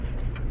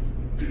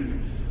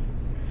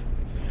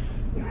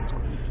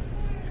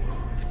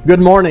Good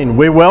morning.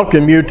 We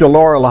welcome you to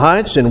Laurel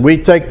Heights, and we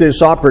take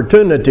this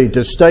opportunity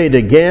to state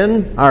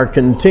again our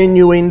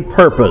continuing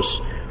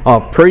purpose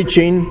of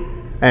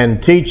preaching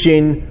and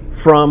teaching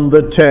from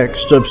the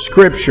text of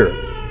Scripture.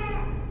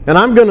 And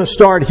I'm going to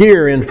start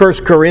here in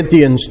 1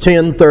 Corinthians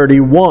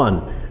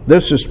 10:31.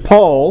 This is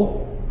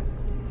Paul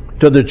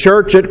to the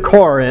church at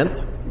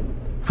Corinth,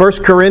 1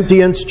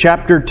 Corinthians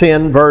chapter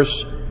 10,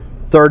 verse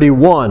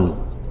 31.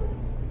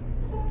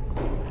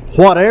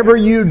 Whatever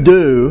you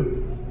do,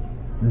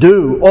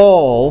 do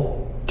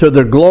all to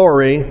the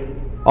glory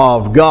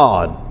of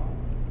God.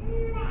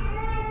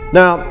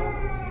 Now,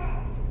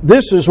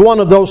 this is one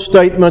of those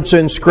statements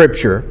in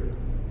Scripture.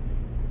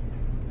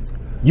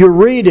 You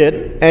read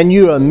it and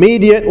you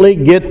immediately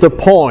get the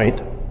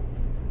point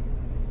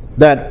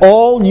that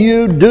all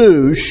you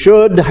do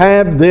should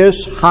have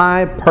this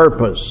high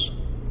purpose: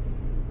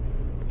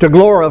 to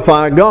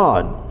glorify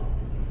God.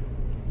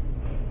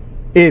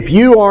 If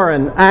you are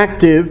an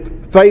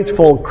active,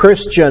 faithful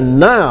Christian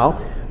now,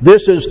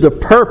 this is the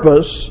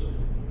purpose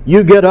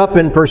you get up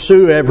and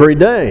pursue every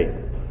day.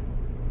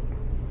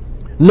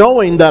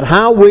 Knowing that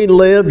how we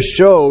live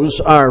shows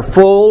our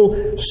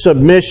full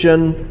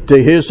submission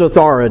to His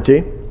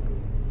authority,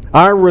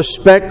 our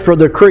respect for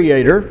the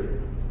Creator.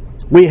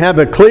 We have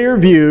a clear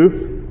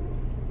view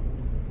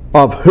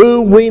of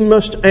who we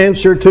must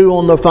answer to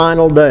on the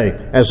final day.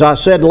 As I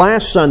said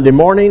last Sunday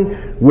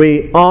morning,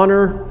 we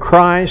honor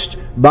Christ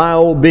by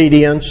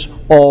obedience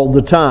all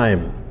the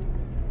time.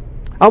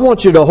 I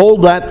want you to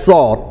hold that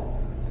thought,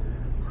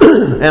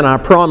 and I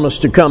promise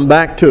to come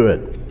back to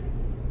it.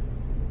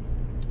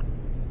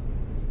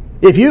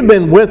 If you've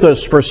been with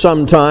us for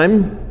some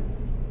time,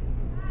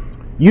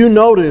 you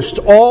noticed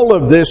all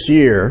of this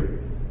year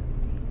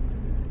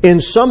in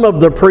some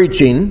of the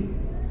preaching,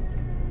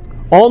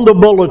 on the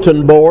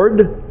bulletin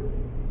board,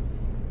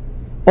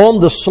 on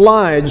the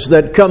slides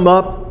that come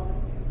up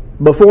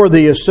before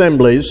the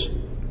assemblies,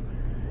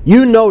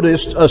 you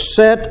noticed a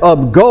set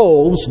of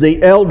goals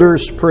the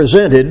elders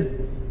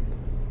presented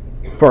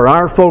for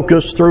our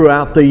focus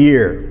throughout the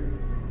year.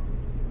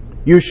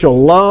 You shall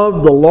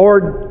love the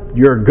Lord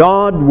your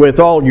God with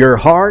all your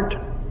heart,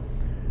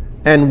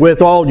 and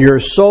with all your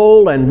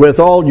soul, and with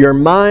all your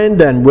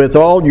mind, and with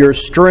all your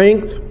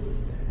strength.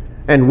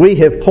 And we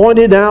have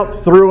pointed out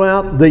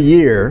throughout the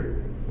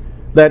year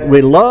that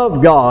we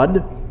love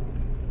God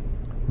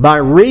by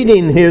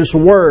reading His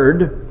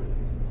Word,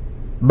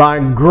 by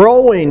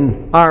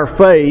growing our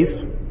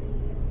faith,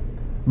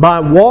 by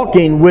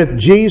walking with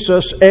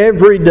Jesus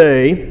every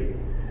day,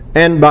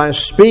 and by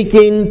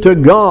speaking to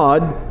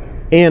God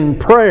in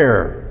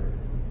prayer.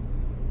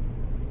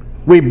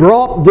 We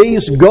brought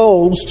these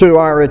goals to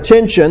our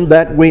attention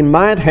that we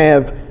might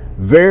have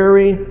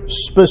very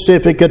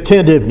specific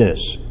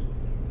attentiveness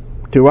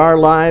to our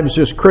lives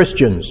as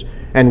Christians.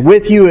 And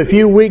with you a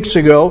few weeks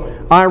ago,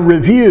 I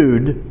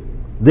reviewed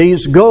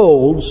these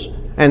goals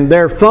and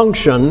their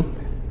function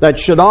that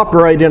should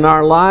operate in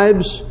our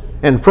lives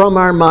and from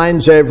our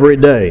minds every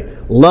day.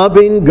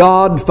 Loving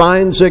God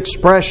finds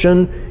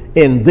expression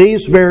in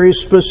these very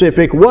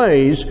specific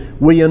ways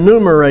we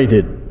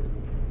enumerated.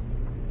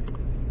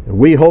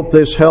 We hope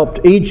this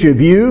helped each of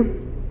you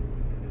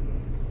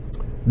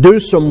do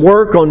some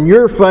work on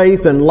your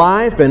faith and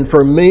life, and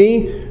for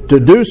me to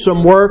do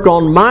some work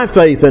on my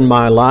faith and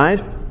my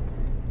life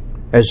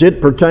as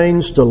it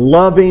pertains to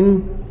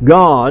loving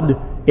God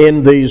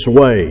in these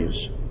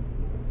ways.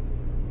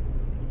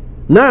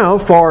 Now,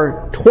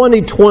 for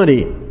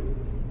 2020,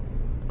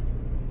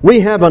 we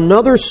have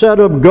another set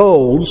of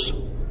goals,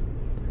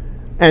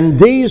 and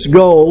these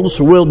goals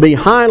will be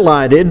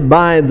highlighted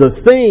by the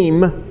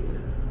theme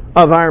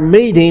of our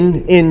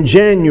meeting in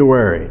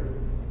January.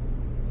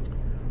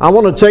 I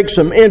want to take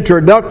some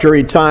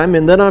introductory time,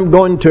 and then I'm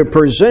going to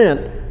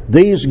present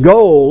these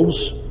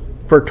goals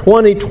for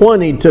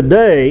 2020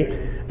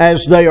 today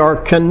as they are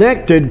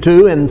connected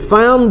to and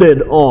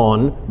founded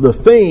on the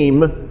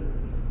theme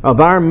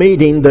of our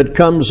meeting that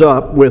comes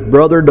up with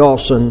Brother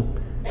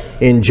Dawson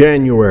in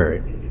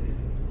January.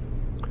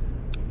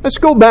 Let's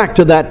go back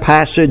to that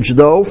passage,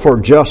 though, for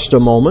just a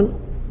moment.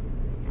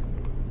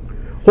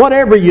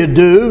 Whatever you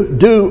do,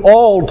 do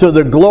all to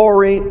the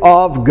glory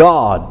of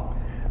God.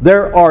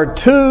 There are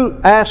two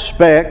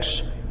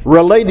aspects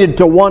related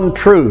to one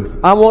truth.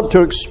 I want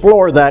to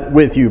explore that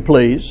with you,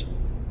 please.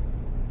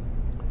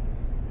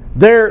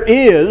 There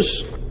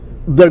is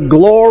the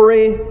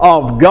glory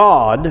of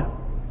God,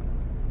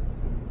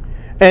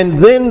 and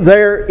then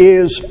there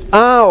is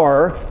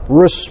our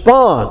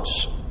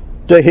response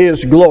to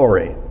His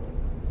glory.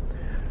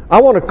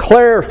 I want to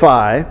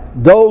clarify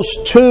those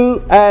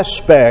two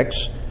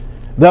aspects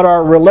that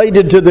are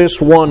related to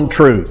this one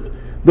truth.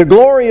 The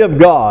glory of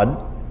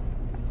God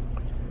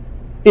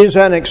is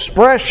an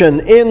expression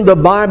in the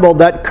Bible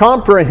that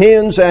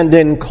comprehends and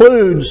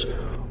includes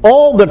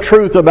all the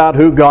truth about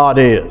who God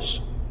is.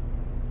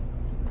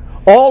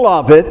 All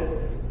of it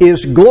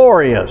is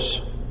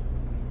glorious.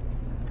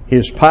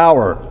 His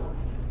power,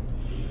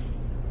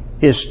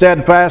 His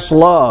steadfast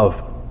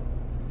love,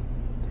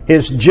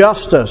 His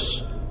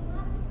justice,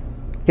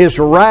 His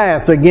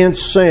wrath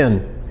against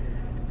sin.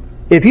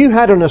 If you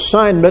had an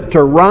assignment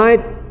to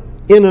write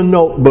in a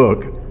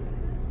notebook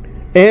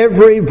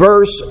every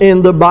verse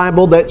in the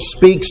Bible that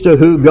speaks to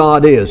who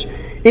God is,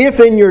 if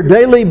in your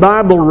daily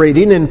Bible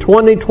reading in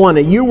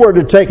 2020 you were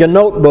to take a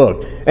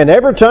notebook and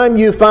every time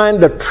you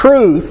find a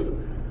truth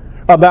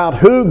about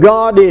who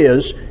God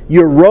is,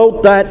 you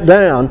wrote that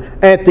down,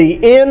 at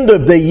the end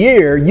of the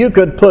year you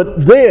could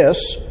put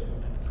this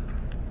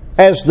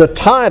as the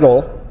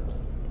title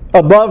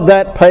above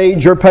that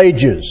page or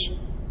pages.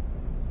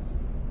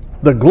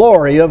 The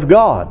glory of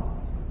God.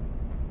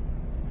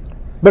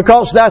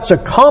 Because that's a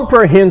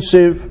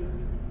comprehensive,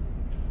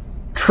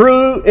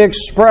 true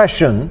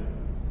expression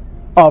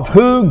of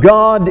who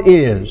God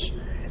is.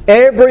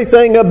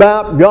 Everything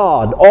about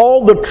God,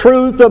 all the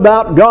truth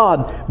about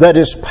God that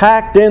is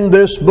packed in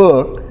this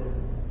book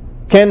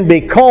can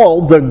be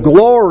called the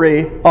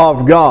glory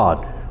of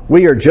God.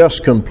 We are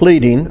just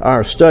completing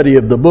our study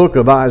of the book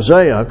of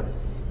Isaiah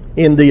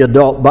in the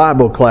adult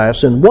Bible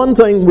class, and one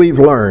thing we've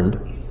learned: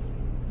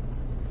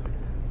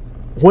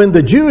 when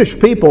the Jewish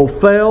people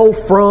fell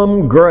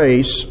from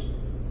grace,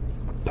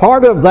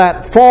 part of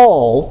that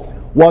fall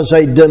was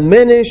a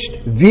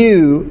diminished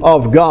view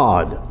of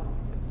God.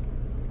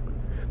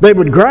 They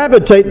would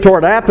gravitate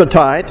toward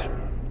appetite.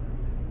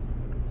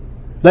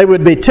 They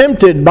would be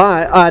tempted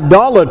by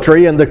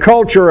idolatry and the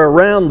culture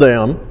around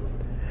them.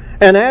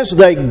 And as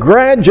they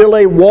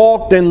gradually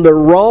walked in the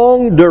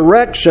wrong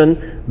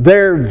direction,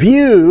 their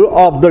view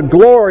of the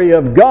glory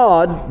of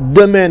God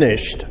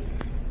diminished.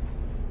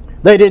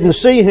 They didn't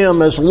see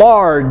Him as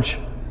large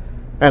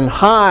and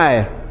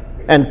high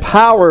and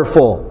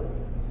powerful,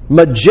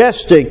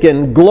 majestic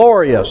and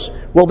glorious.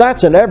 Well,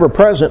 that's an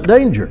ever-present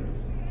danger.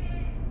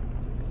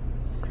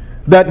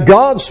 That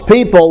God's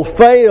people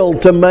fail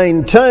to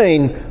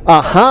maintain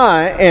a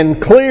high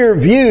and clear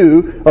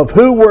view of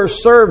who we're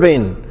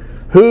serving,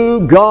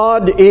 who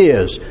God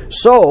is.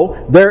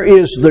 So, there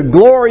is the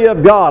glory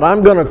of God.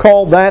 I'm going to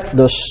call that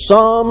the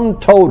sum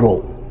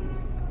total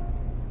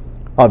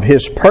of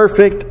His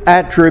perfect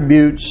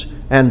attributes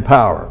and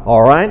power.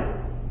 All right?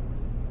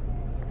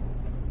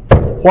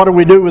 What do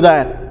we do with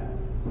that?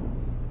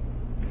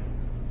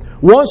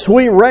 Once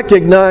we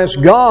recognize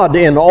God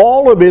in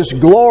all of His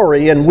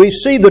glory and we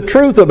see the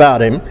truth about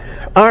Him,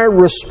 our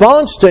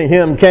response to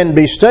Him can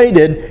be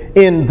stated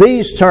in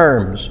these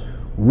terms: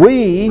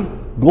 we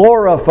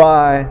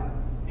glorify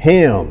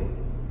Him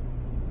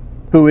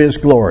who is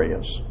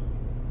glorious.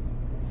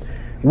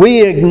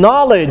 We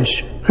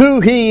acknowledge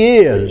who He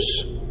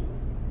is,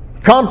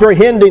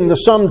 comprehending the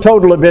sum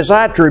total of His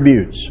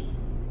attributes.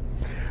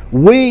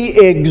 We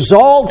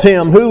exalt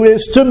Him who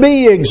is to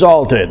be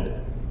exalted.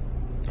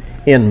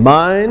 In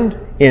mind,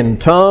 in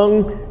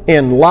tongue,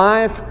 in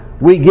life,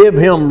 we give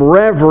Him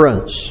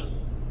reverence.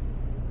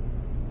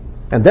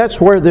 And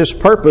that's where this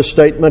purpose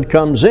statement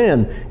comes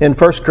in 1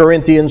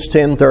 Corinthians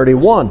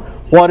 10:31.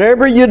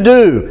 Whatever you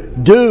do,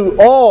 do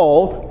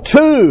all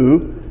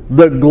to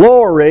the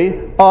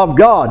glory of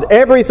God.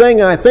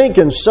 Everything I think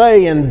and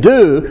say and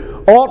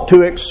do ought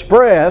to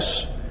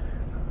express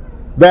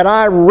that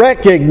I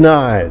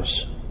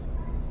recognize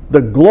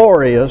the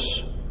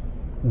glorious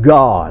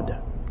God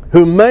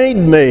who made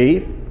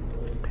me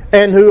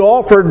and who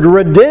offered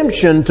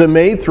redemption to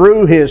me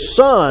through His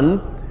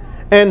Son,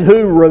 and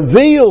who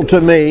revealed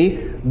to me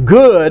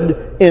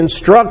good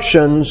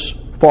instructions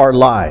for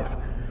life.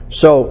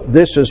 So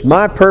this is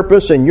my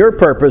purpose and your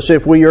purpose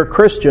if we are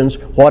Christians.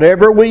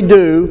 Whatever we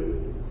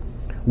do,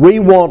 we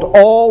want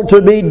all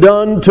to be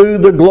done to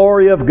the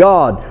glory of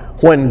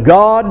God. When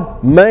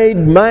God made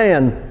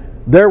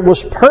man, there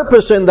was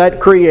purpose in that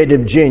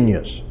creative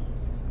genius.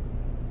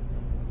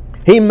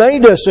 He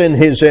made us in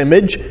His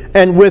image,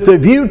 and with a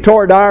view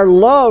toward our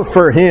love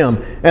for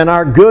Him and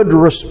our good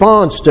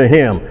response to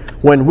Him.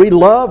 When we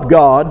love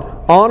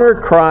God, honor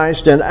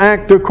Christ, and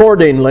act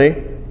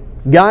accordingly,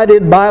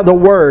 guided by the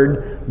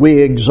Word, we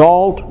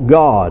exalt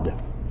God.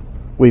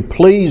 We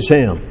please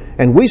Him.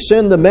 And we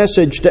send the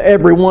message to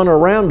everyone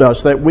around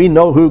us that we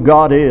know who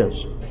God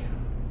is.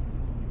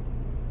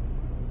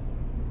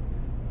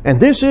 And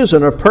this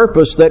isn't a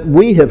purpose that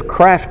we have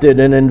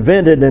crafted and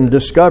invented and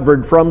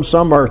discovered from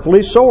some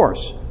earthly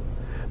source.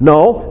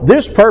 No,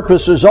 this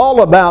purpose is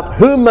all about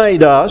who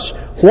made us,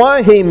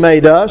 why He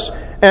made us,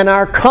 and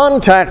our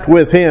contact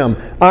with Him,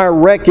 our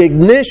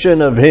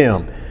recognition of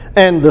Him,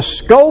 and the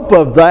scope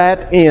of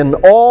that in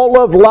all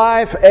of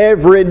life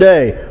every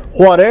day.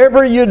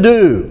 Whatever you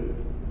do,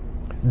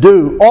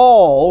 do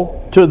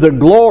all to the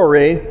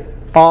glory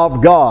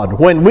of God.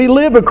 When we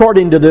live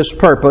according to this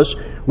purpose,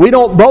 we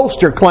don't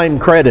boast or claim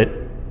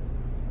credit.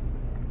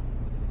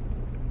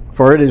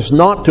 For it is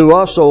not to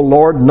us, O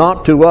Lord,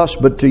 not to us,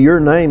 but to Your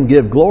name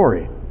give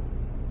glory.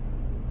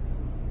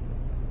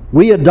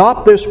 We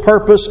adopt this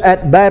purpose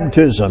at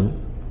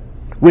baptism.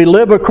 We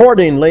live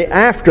accordingly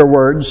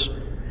afterwards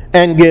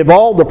and give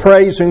all the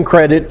praise and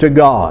credit to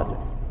God.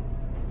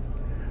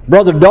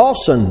 Brother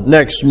Dawson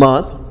next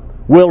month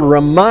will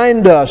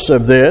remind us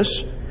of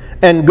this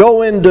and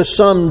go into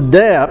some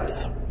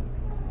depth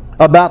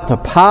about the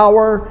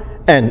power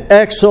and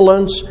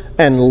excellence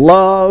and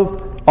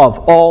love of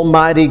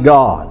Almighty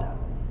God.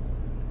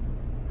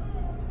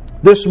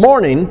 This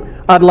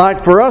morning, I'd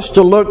like for us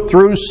to look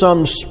through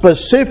some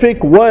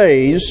specific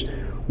ways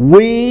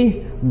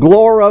we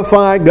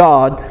glorify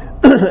God.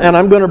 And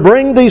I'm going to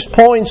bring these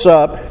points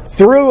up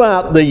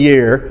throughout the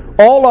year,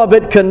 all of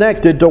it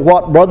connected to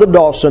what Brother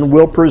Dawson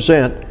will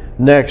present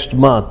next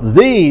month.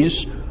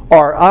 These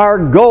are our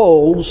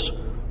goals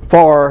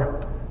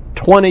for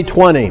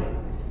 2020.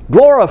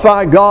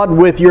 Glorify God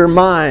with your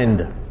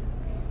mind.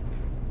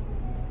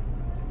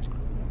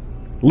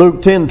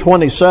 Luke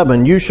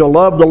 10:27, you shall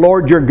love the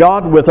Lord your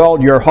God with all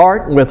your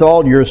heart, and with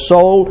all your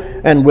soul,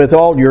 and with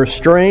all your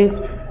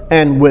strength,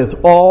 and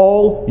with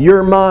all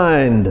your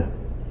mind,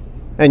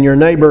 and your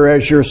neighbor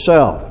as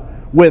yourself.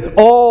 With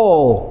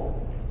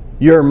all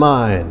your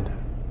mind.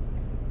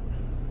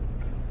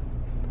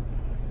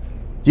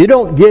 You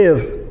don't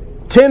give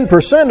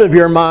 10% of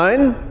your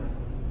mind,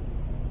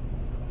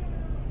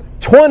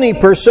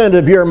 20%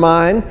 of your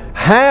mind,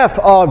 half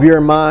of your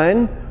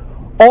mind,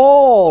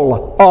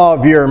 all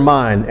of your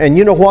mind. And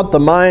you know what the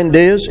mind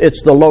is?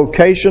 It's the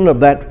location of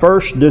that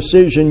first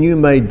decision you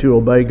made to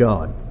obey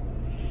God.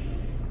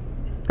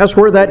 That's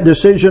where that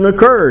decision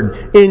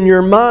occurred, in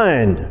your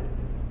mind.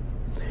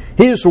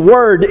 His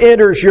Word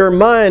enters your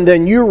mind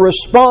and you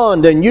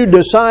respond and you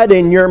decide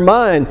in your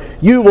mind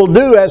you will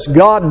do as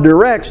God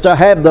directs to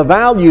have the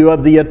value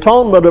of the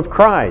atonement of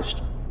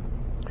Christ.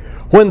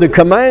 When the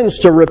commands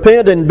to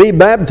repent and be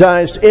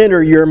baptized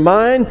enter your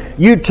mind,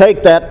 you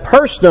take that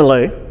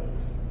personally.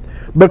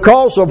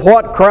 Because of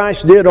what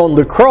Christ did on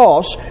the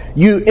cross,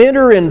 you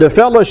enter into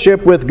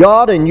fellowship with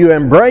God and you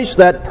embrace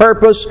that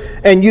purpose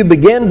and you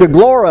begin to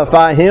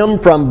glorify Him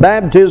from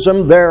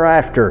baptism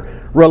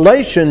thereafter.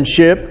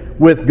 Relationship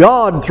with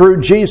God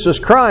through Jesus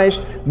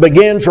Christ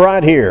begins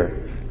right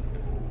here.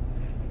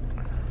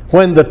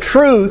 When the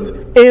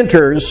truth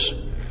enters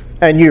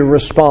and you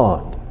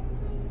respond.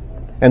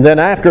 And then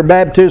after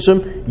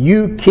baptism,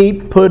 you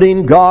keep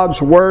putting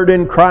God's Word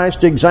and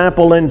Christ's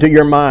example into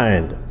your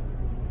mind.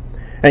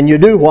 And you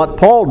do what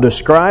Paul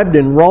described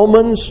in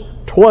Romans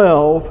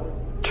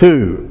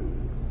 12:2.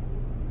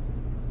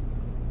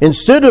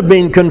 Instead of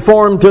being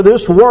conformed to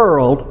this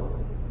world,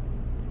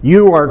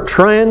 you are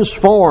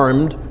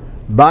transformed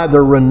by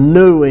the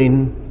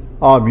renewing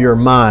of your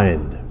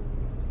mind.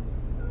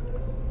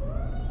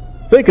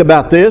 Think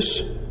about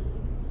this.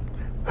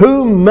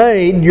 Who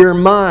made your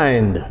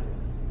mind?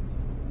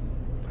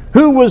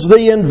 Who was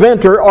the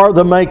inventor or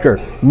the maker?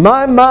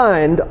 My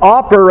mind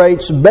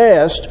operates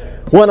best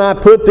when I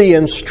put the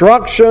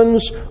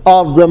instructions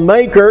of the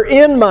Maker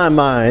in my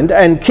mind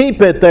and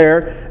keep it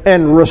there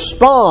and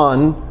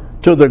respond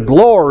to the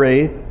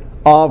glory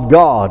of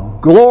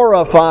God.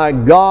 Glorify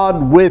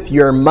God with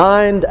your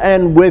mind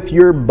and with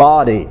your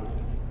body.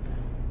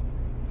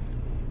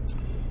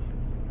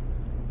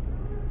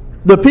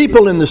 The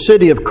people in the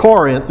city of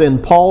Corinth in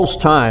Paul's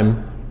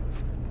time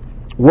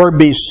were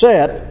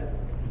beset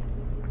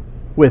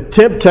with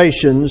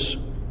temptations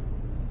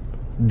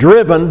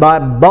driven by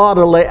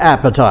bodily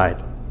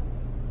appetite,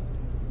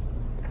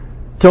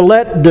 to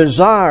let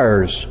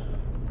desires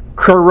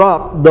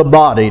corrupt the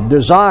body,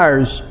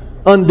 desires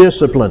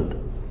undisciplined.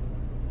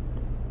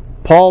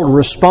 Paul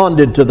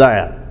responded to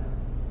that.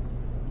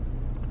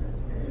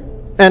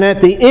 And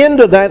at the end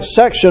of that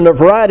section of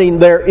writing,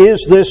 there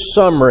is this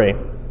summary.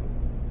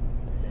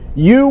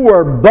 You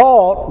were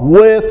bought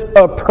with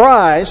a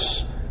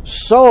price,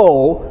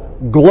 so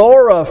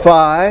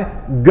glorify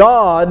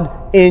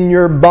God in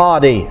your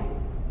body.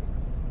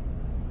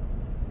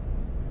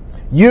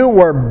 You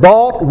were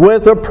bought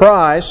with a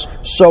price,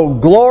 so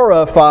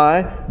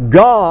glorify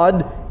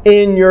God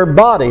in your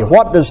body.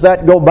 What does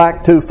that go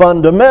back to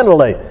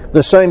fundamentally?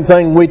 The same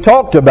thing we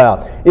talked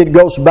about. It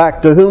goes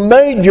back to who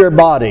made your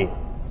body.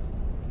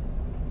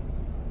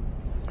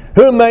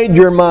 Who made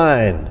your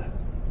mind?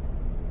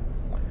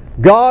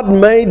 God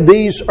made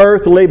these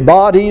earthly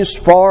bodies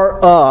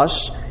for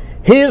us.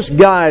 His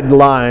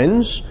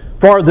guidelines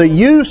for the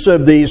use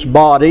of these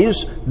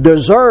bodies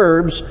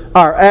deserves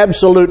our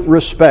absolute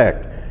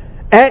respect.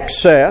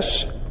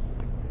 Excess,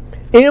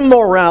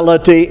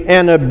 immorality,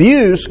 and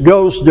abuse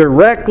goes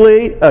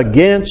directly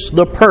against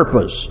the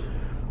purpose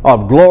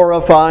of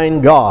glorifying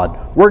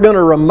God. We're going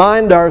to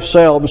remind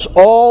ourselves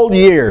all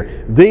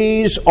year,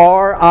 these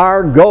are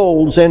our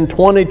goals in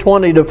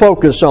 2020 to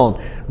focus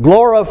on.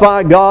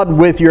 Glorify God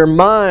with your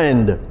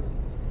mind,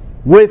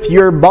 with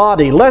your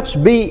body. Let's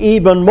be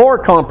even more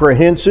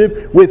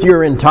comprehensive with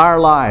your entire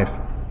life.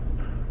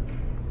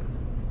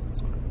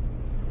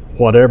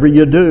 Whatever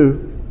you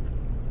do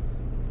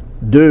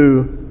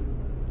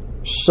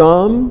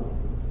some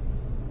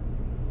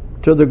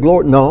to the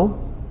glory. No.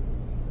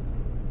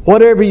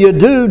 Whatever you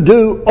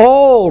do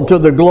all to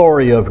the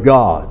glory of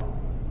God.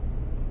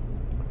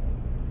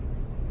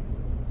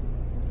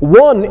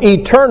 One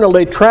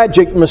eternally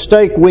tragic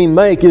mistake we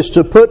make is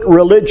to put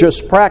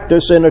religious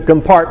practice in a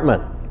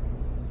compartment.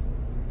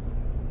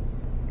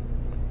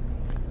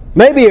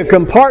 Maybe a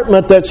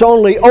compartment that's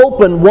only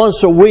open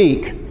once a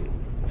week,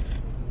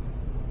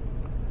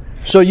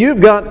 So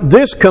you've got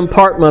this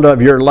compartment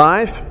of your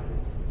life,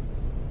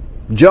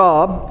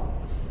 job.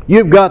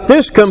 You've got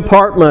this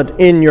compartment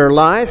in your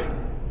life,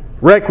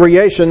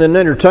 recreation and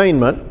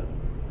entertainment.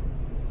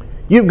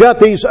 You've got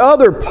these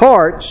other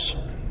parts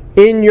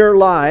in your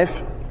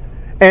life,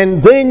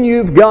 and then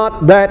you've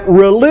got that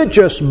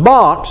religious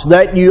box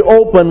that you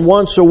open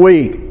once a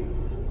week.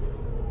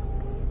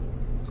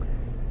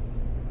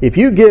 If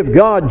you give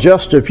God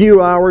just a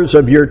few hours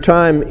of your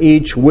time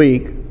each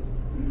week,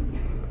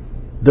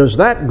 does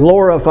that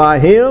glorify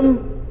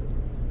Him?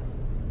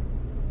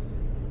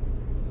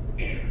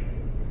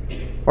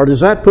 Or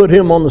does that put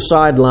Him on the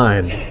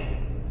sideline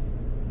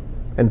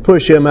and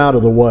push Him out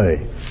of the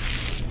way?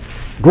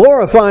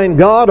 Glorifying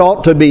God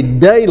ought to be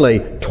daily,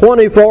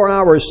 24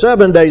 hours,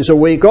 7 days a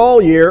week,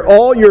 all year,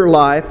 all your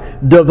life,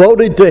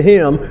 devoted to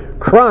Him.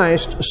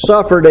 Christ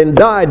suffered and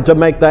died to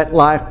make that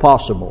life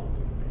possible.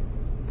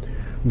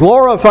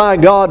 Glorify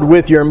God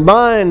with your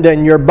mind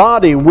and your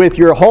body, with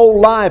your whole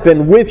life,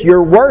 and with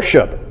your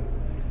worship.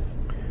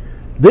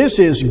 This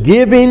is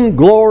giving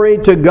glory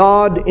to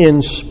God in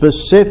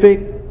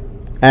specific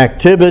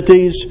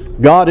activities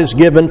God has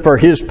given for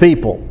His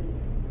people,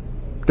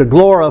 to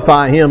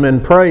glorify Him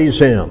and praise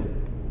Him.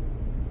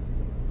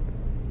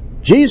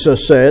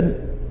 Jesus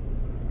said,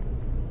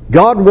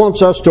 God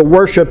wants us to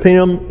worship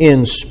Him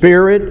in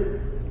spirit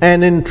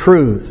and in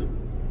truth.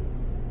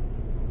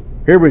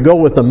 Here we go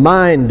with the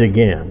mind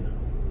again.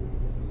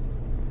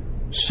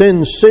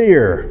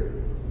 Sincere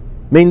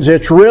means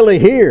it's really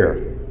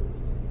here.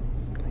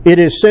 It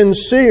is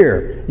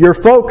sincere. You're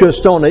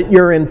focused on it.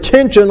 You're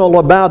intentional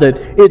about it.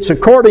 It's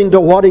according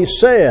to what He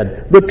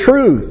said, the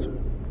truth.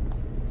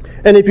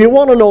 And if you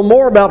want to know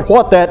more about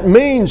what that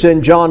means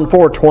in John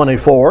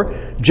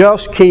 4:24,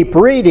 just keep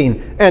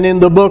reading. And in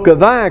the book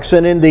of Acts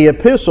and in the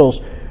epistles,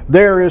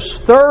 there is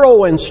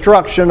thorough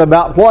instruction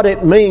about what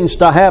it means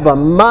to have a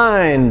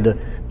mind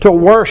to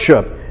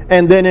worship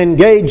and then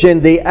engage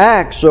in the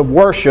acts of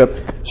worship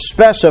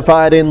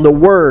specified in the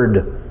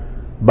Word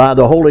by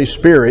the Holy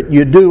Spirit.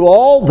 You do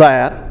all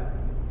that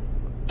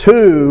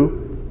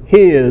to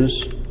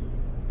His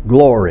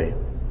glory.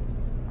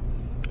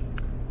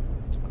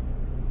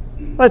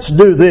 Let's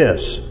do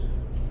this.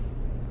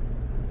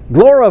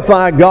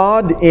 Glorify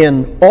God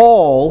in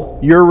all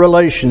your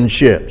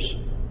relationships.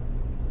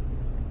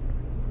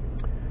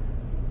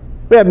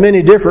 We have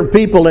many different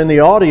people in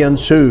the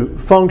audience who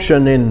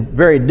function in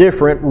very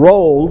different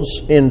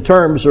roles in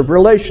terms of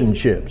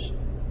relationships.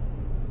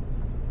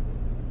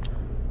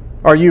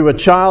 Are you a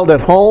child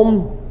at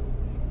home?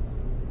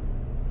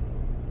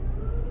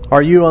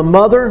 Are you a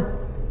mother,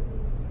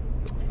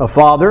 a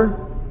father,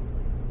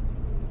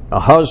 a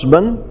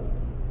husband,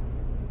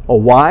 a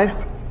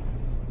wife,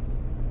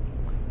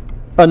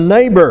 a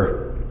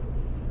neighbor?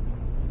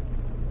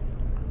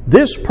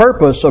 This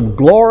purpose of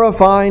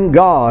glorifying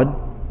God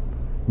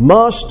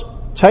must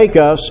take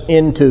us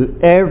into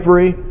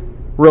every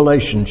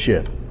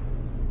relationship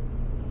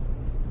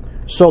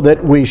so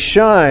that we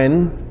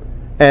shine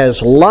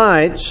as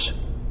lights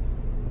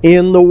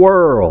in the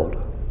world.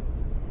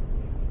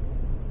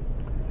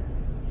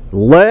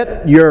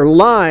 Let your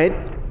light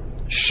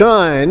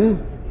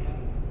shine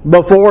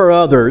before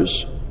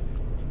others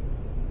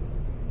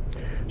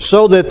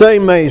so that they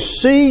may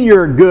see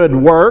your good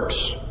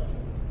works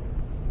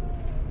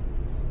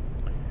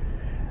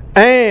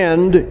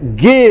and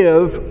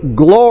give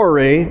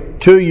glory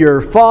to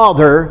your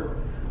Father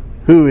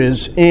who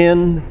is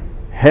in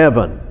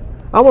heaven.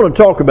 I want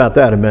to talk about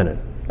that a minute.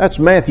 That's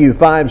Matthew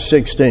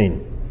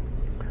 5:16.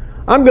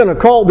 I'm going to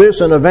call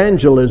this an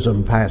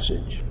evangelism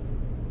passage.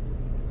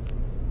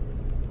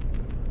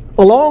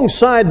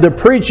 Alongside the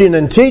preaching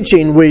and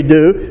teaching we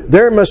do,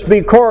 there must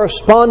be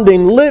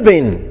corresponding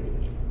living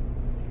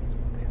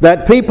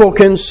that people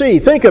can see.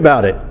 Think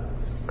about it.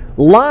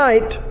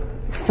 Light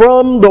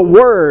from the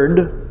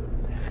Word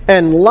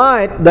and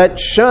light that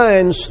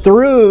shines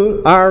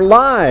through our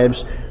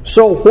lives.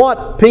 So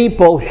what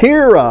people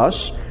hear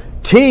us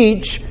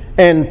teach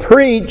and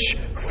preach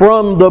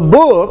from the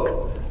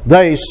book,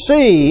 they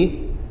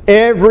see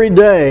every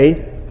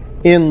day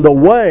in the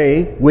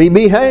way we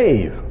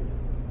behave.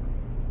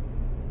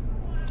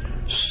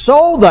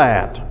 So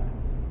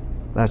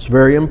that's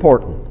very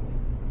important,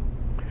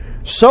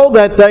 so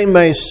that they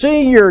may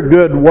see your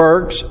good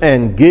works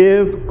and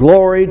give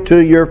glory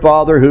to your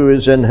Father who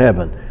is in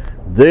heaven.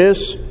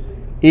 This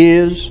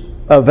is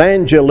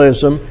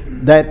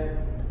evangelism that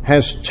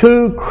has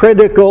two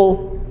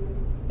critical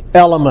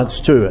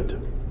elements to it.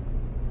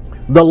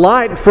 The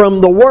light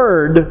from the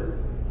Word,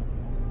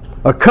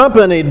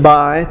 accompanied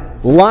by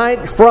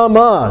light from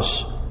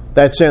us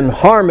that's in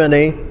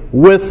harmony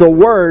with the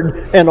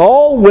Word, and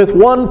all with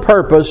one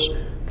purpose: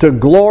 to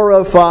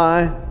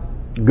glorify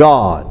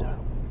God.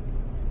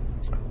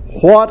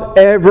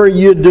 Whatever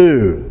you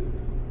do,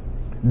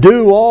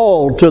 do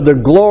all to the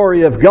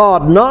glory of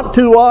God, not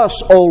to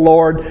us, O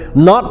Lord,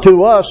 not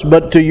to us,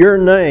 but to your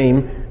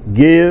name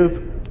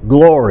give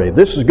glory.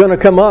 This is going to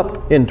come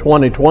up in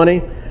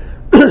 2020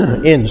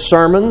 in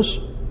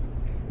sermons,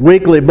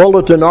 weekly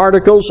bulletin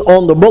articles.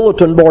 On the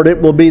bulletin board, it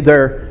will be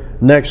there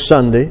next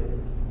Sunday.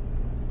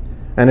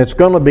 And it's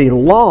going to be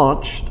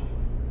launched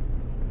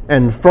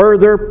and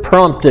further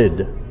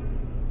prompted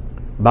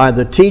by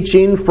the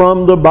teaching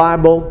from the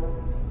Bible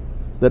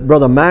that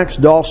Brother Max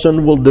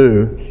Dawson will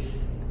do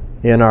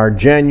in our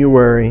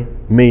January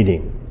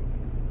meeting.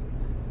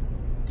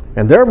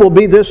 And there will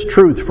be this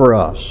truth for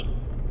us.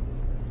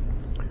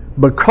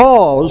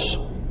 Because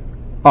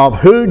of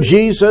who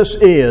Jesus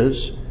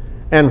is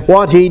and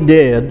what He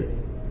did,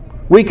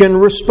 we can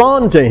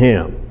respond to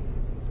Him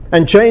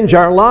and change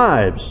our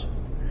lives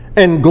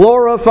and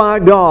glorify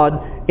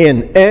God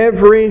in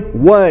every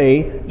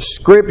way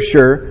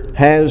Scripture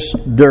has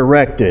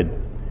directed.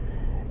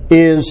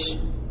 Is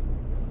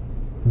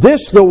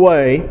this the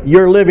way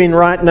you're living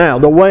right now?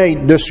 The way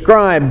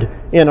described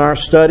in our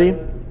study?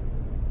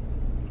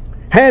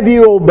 Have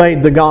you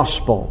obeyed the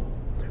gospel?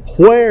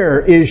 Where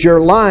is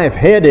your life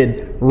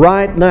headed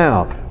right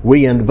now?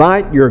 We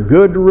invite your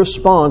good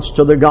response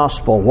to the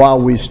gospel while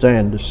we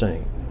stand to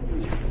sing.